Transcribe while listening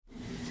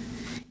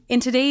In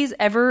today's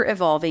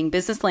ever-evolving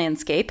business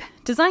landscape,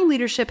 design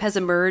leadership has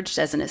emerged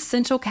as an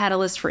essential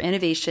catalyst for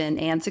innovation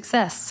and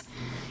success.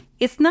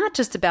 It's not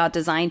just about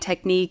design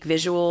technique,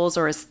 visuals,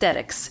 or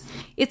aesthetics.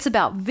 It's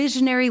about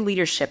visionary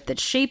leadership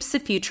that shapes the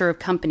future of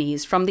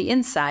companies from the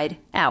inside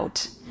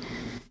out.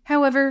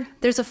 However,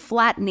 there's a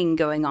flattening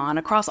going on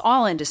across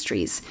all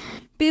industries.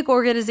 Big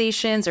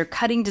organizations are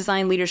cutting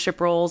design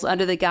leadership roles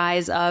under the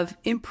guise of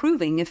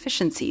improving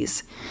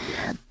efficiencies.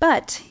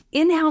 But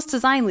in-house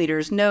design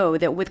leaders know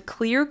that with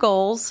clear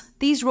goals,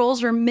 these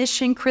roles are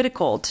mission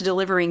critical to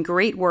delivering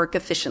great work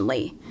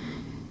efficiently.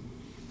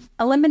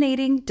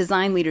 Eliminating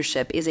design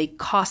leadership is a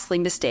costly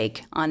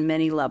mistake on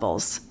many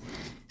levels.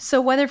 So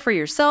whether for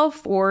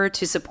yourself or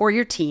to support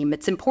your team,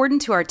 it's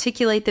important to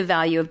articulate the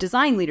value of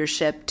design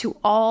leadership to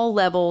all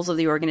levels of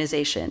the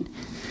organization.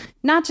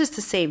 Not just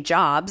to save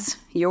jobs,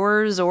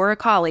 yours or a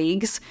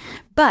colleague's,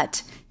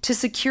 but to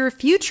secure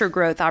future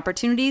growth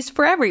opportunities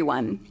for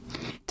everyone.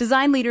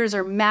 Design leaders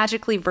are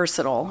magically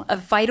versatile, a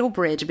vital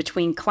bridge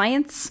between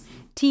clients,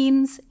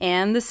 teams,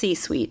 and the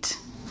C-suite.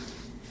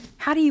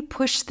 How do you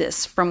push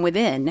this from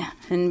within?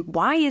 And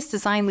why is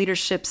design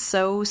leadership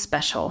so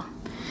special?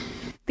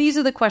 These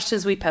are the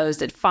questions we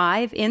posed at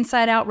 5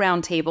 Inside Out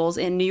roundtables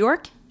in New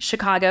York,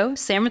 Chicago,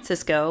 San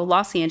Francisco,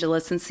 Los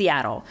Angeles, and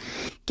Seattle,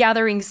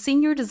 gathering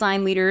senior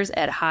design leaders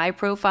at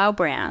high-profile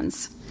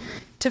brands.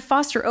 To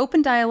foster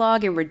open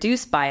dialogue and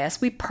reduce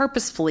bias, we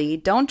purposefully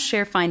don't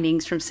share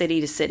findings from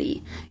city to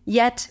city.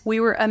 Yet, we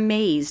were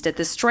amazed at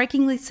the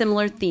strikingly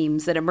similar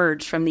themes that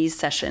emerged from these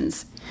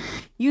sessions.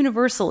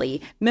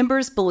 Universally,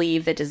 members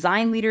believe that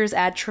design leaders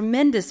add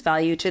tremendous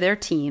value to their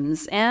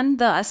teams and,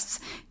 thus,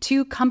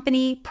 to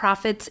company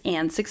profits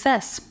and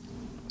success.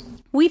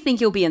 We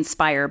think you'll be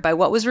inspired by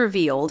what was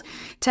revealed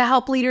to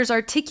help leaders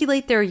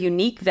articulate their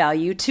unique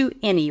value to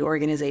any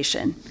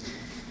organization.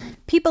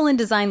 People in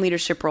design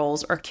leadership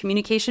roles are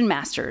communication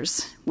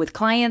masters with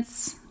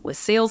clients, with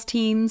sales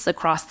teams,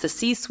 across the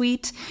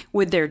C-suite,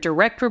 with their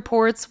direct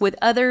reports, with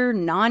other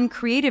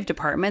non-creative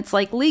departments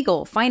like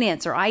legal,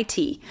 finance, or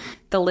IT.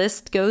 The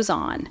list goes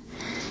on.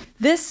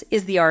 This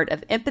is the art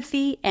of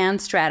empathy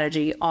and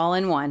strategy all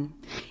in one.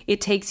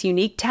 It takes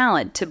unique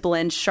talent to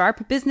blend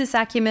sharp business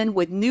acumen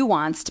with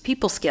nuanced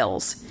people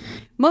skills.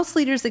 Most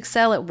leaders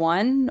excel at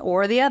one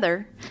or the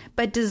other,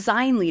 but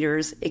design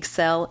leaders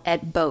excel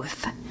at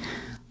both.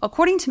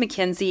 According to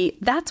McKinsey,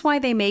 that's why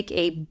they make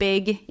a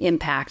big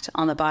impact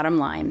on the bottom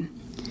line.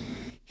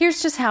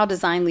 Here's just how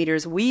design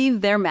leaders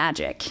weave their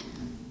magic.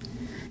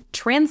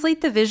 Translate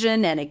the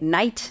vision and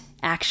ignite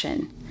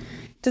action.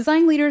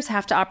 Design leaders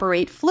have to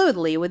operate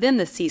fluidly within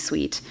the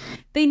C-suite.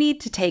 They need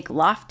to take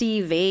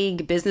lofty,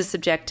 vague business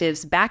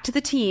objectives back to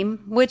the team,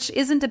 which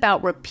isn't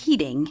about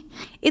repeating,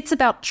 it's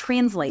about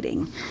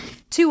translating.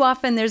 Too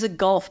often, there's a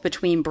gulf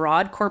between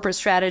broad corporate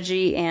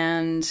strategy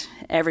and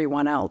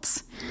everyone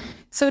else.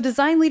 So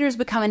design leaders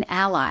become an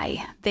ally.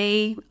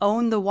 They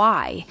own the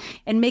why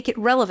and make it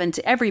relevant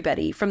to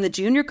everybody, from the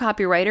junior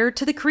copywriter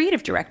to the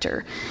creative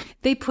director.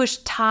 They push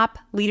top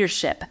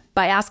leadership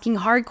by asking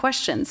hard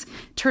questions,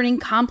 turning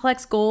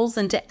complex goals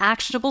into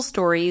actionable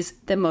stories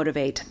that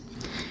motivate.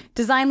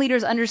 Design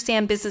leaders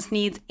understand business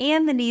needs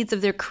and the needs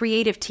of their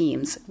creative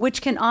teams,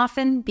 which can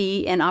often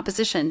be in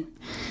opposition.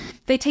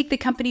 They take the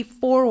company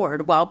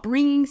forward while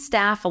bringing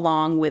staff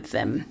along with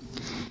them.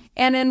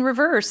 And in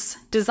reverse,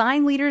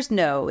 design leaders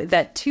know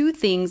that two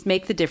things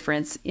make the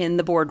difference in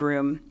the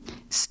boardroom: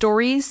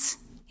 stories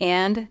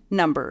and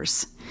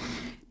numbers.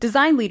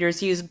 Design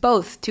leaders use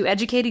both to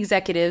educate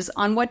executives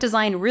on what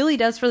design really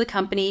does for the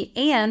company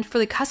and for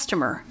the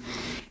customer.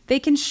 They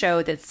can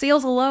show that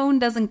sales alone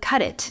doesn't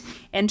cut it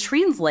and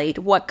translate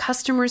what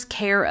customers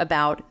care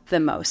about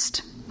the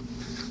most.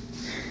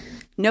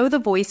 Know the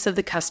voice of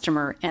the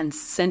customer and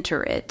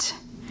center it.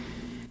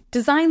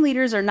 Design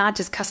leaders are not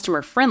just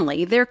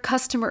customer-friendly, they're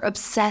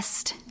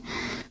customer-obsessed.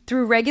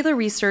 Through regular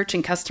research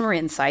and customer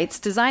insights,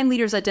 design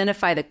leaders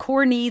identify the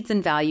core needs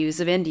and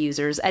values of end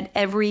users at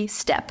every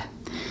step.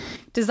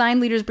 Design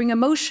leaders bring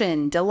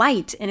emotion,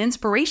 delight, and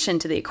inspiration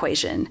to the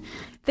equation.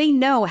 They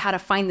know how to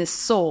find the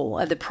soul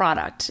of the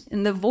product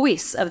and the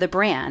voice of the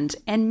brand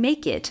and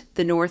make it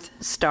the North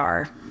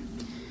Star.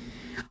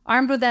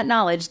 Armed with that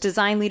knowledge,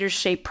 design leaders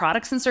shape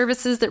products and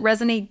services that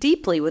resonate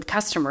deeply with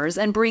customers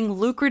and bring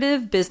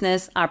lucrative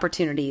business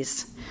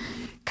opportunities.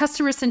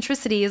 Customer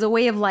centricity is a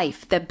way of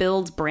life that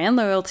builds brand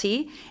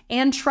loyalty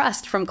and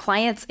trust from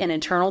clients and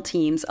internal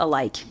teams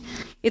alike.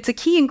 It's a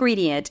key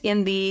ingredient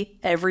in the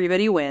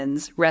everybody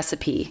wins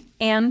recipe,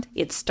 and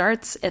it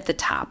starts at the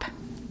top.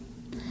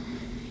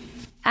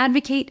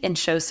 Advocate and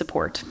show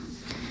support.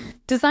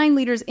 Design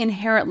leaders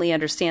inherently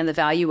understand the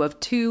value of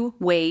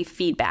two-way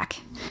feedback.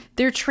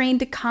 They're trained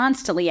to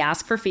constantly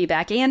ask for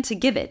feedback and to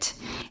give it.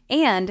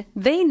 And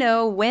they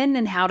know when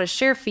and how to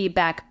share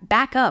feedback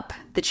back up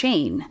the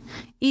chain,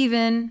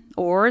 even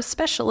or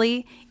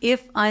especially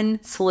if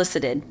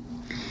unsolicited.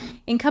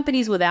 In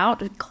companies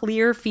without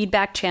clear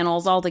feedback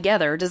channels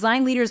altogether,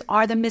 design leaders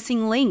are the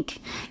missing link.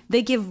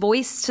 They give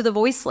voice to the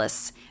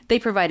voiceless. They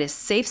provide a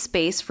safe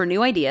space for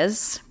new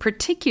ideas,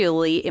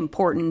 particularly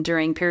important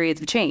during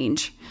periods of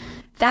change.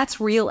 That's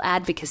real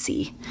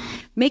advocacy.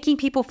 Making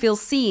people feel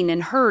seen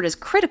and heard is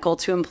critical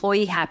to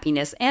employee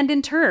happiness and,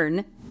 in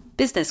turn,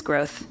 business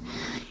growth.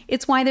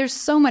 It's why there's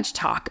so much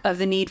talk of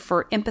the need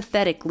for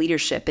empathetic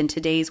leadership in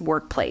today's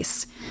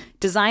workplace.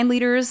 Design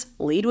leaders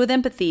lead with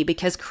empathy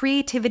because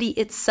creativity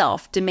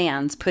itself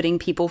demands putting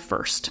people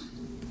first.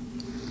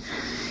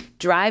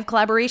 Drive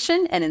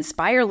collaboration and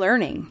inspire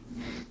learning.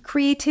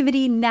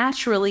 Creativity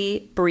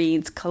naturally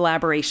breeds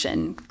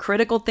collaboration,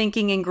 critical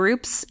thinking in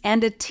groups,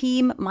 and a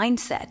team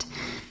mindset.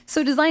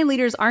 So design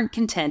leaders aren't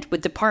content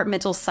with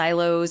departmental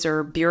silos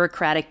or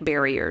bureaucratic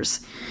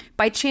barriers.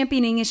 By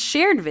championing a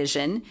shared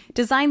vision,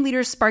 design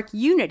leaders spark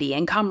unity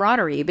and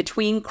camaraderie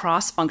between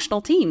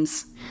cross-functional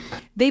teams.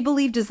 They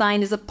believe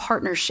design is a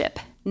partnership,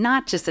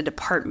 not just a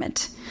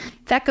department.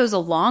 That goes a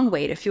long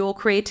way to fuel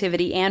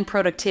creativity and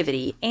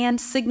productivity and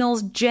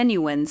signals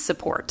genuine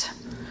support.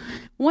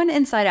 One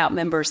Inside Out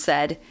member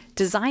said,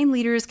 "Design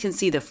leaders can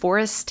see the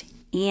forest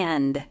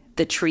and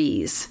the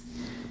trees."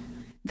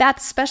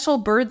 That special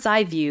bird's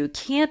eye view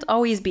can't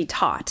always be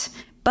taught,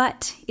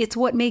 but it's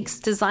what makes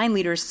design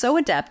leaders so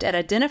adept at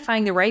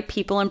identifying the right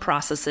people and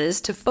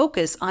processes to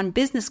focus on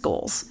business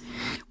goals.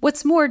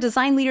 What's more,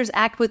 design leaders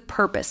act with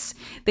purpose.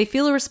 They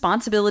feel a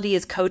responsibility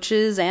as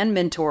coaches and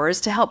mentors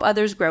to help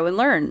others grow and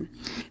learn.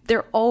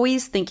 They're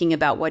always thinking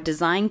about what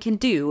design can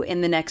do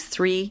in the next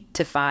 3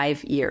 to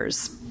 5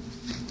 years.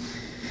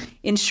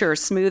 Ensure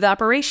smooth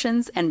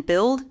operations and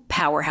build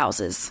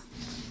powerhouses.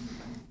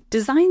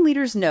 Design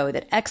leaders know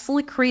that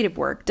excellent creative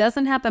work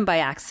doesn't happen by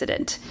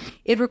accident.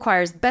 It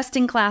requires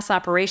best-in-class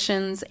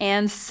operations,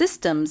 and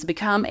systems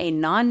become a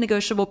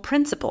non-negotiable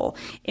principle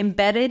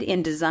embedded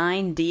in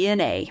design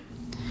DNA.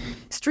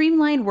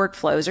 Streamlined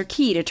workflows are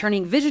key to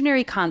turning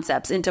visionary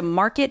concepts into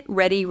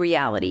market-ready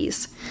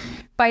realities.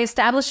 By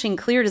establishing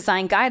clear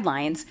design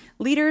guidelines,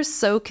 leaders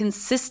sow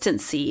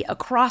consistency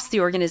across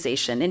the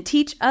organization and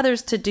teach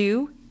others to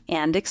do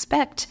and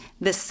expect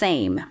the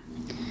same.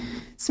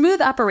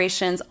 Smooth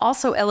operations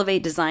also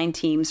elevate design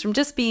teams from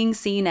just being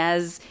seen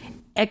as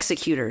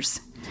executors.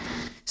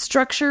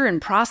 Structure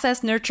and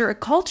process nurture a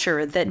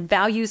culture that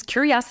values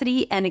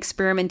curiosity and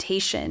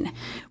experimentation,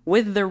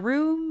 with the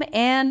room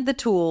and the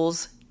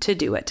tools to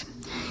do it.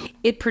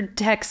 It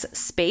protects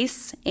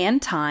space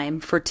and time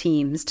for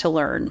teams to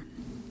learn.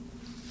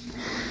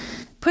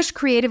 Push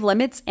creative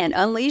limits and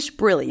unleash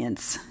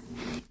brilliance.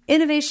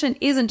 Innovation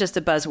isn't just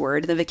a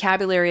buzzword in the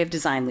vocabulary of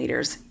design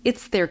leaders.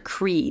 It's their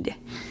creed.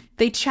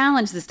 They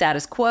challenge the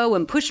status quo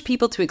and push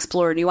people to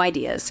explore new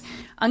ideas,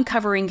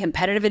 uncovering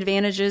competitive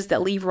advantages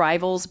that leave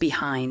rivals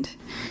behind.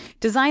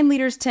 Design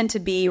leaders tend to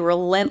be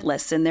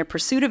relentless in their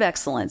pursuit of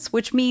excellence,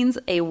 which means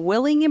a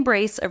willing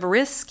embrace of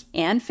risk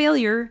and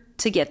failure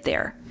to get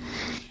there.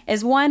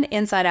 As one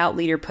Inside Out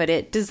leader put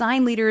it,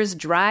 design leaders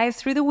drive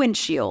through the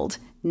windshield,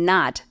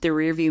 not the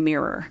rearview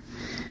mirror.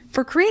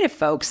 For creative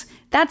folks,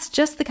 that's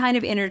just the kind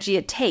of energy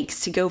it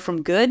takes to go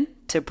from good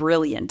to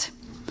brilliant.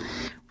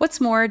 What's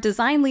more,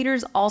 design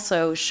leaders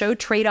also show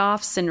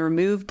trade-offs and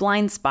remove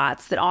blind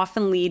spots that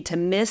often lead to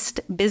missed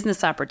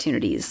business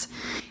opportunities,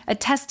 a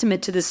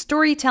testament to the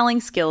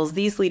storytelling skills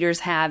these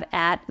leaders have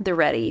at the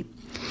ready.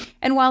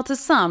 And while to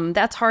some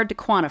that's hard to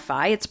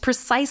quantify, it's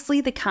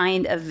precisely the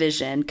kind of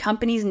vision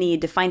companies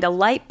need to find a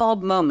light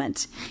bulb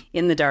moment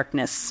in the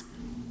darkness.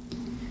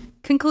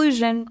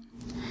 Conclusion.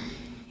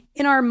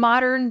 In our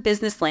modern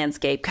business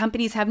landscape,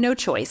 companies have no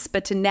choice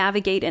but to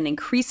navigate an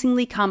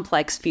increasingly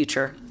complex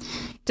future.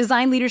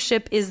 Design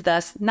leadership is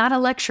thus not a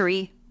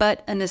luxury,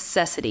 but a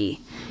necessity.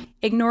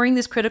 Ignoring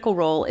this critical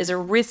role is a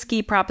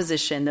risky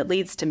proposition that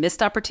leads to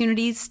missed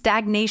opportunities,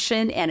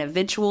 stagnation, and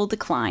eventual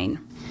decline.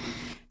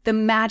 The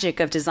magic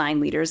of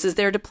design leaders is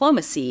their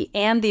diplomacy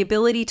and the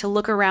ability to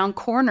look around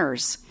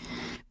corners.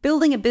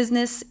 Building a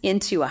business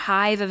into a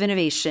hive of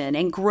innovation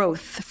and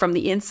growth from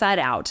the inside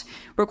out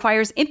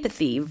requires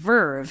empathy,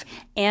 verve,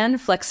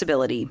 and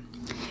flexibility.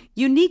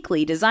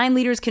 Uniquely, design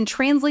leaders can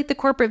translate the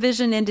corporate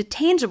vision into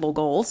tangible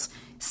goals,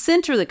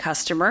 center the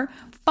customer,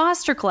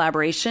 foster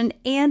collaboration,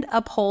 and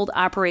uphold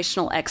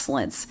operational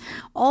excellence,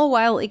 all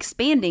while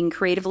expanding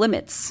creative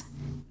limits.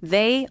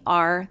 They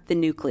are the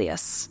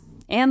nucleus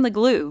and the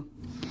glue.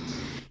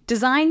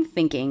 Design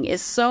thinking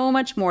is so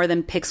much more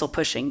than pixel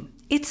pushing.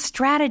 It's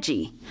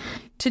strategy.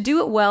 To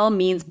do it well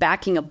means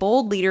backing a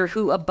bold leader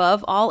who,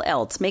 above all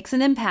else, makes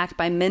an impact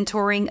by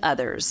mentoring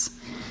others.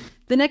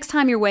 The next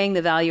time you're weighing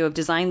the value of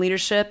design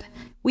leadership,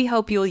 we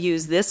hope you'll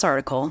use this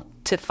article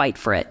to fight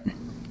for it.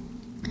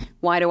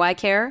 Why do I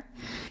care?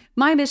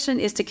 My mission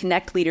is to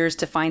connect leaders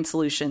to find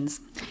solutions.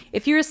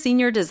 If you're a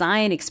senior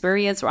design,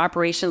 experience, or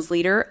operations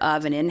leader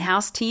of an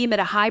in-house team at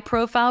a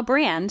high-profile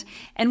brand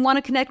and want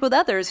to connect with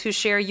others who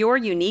share your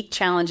unique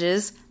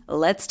challenges,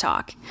 let's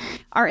talk.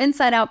 Our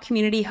Inside Out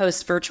community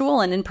hosts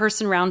virtual and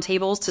in-person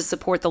roundtables to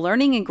support the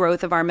learning and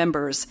growth of our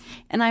members,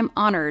 and I'm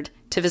honored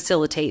to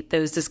facilitate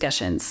those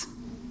discussions.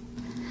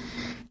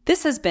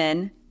 This has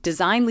been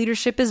Design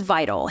Leadership is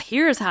Vital.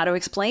 Here's How to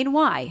Explain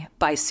Why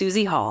by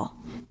Susie Hall.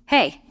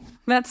 Hey,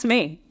 that's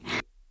me.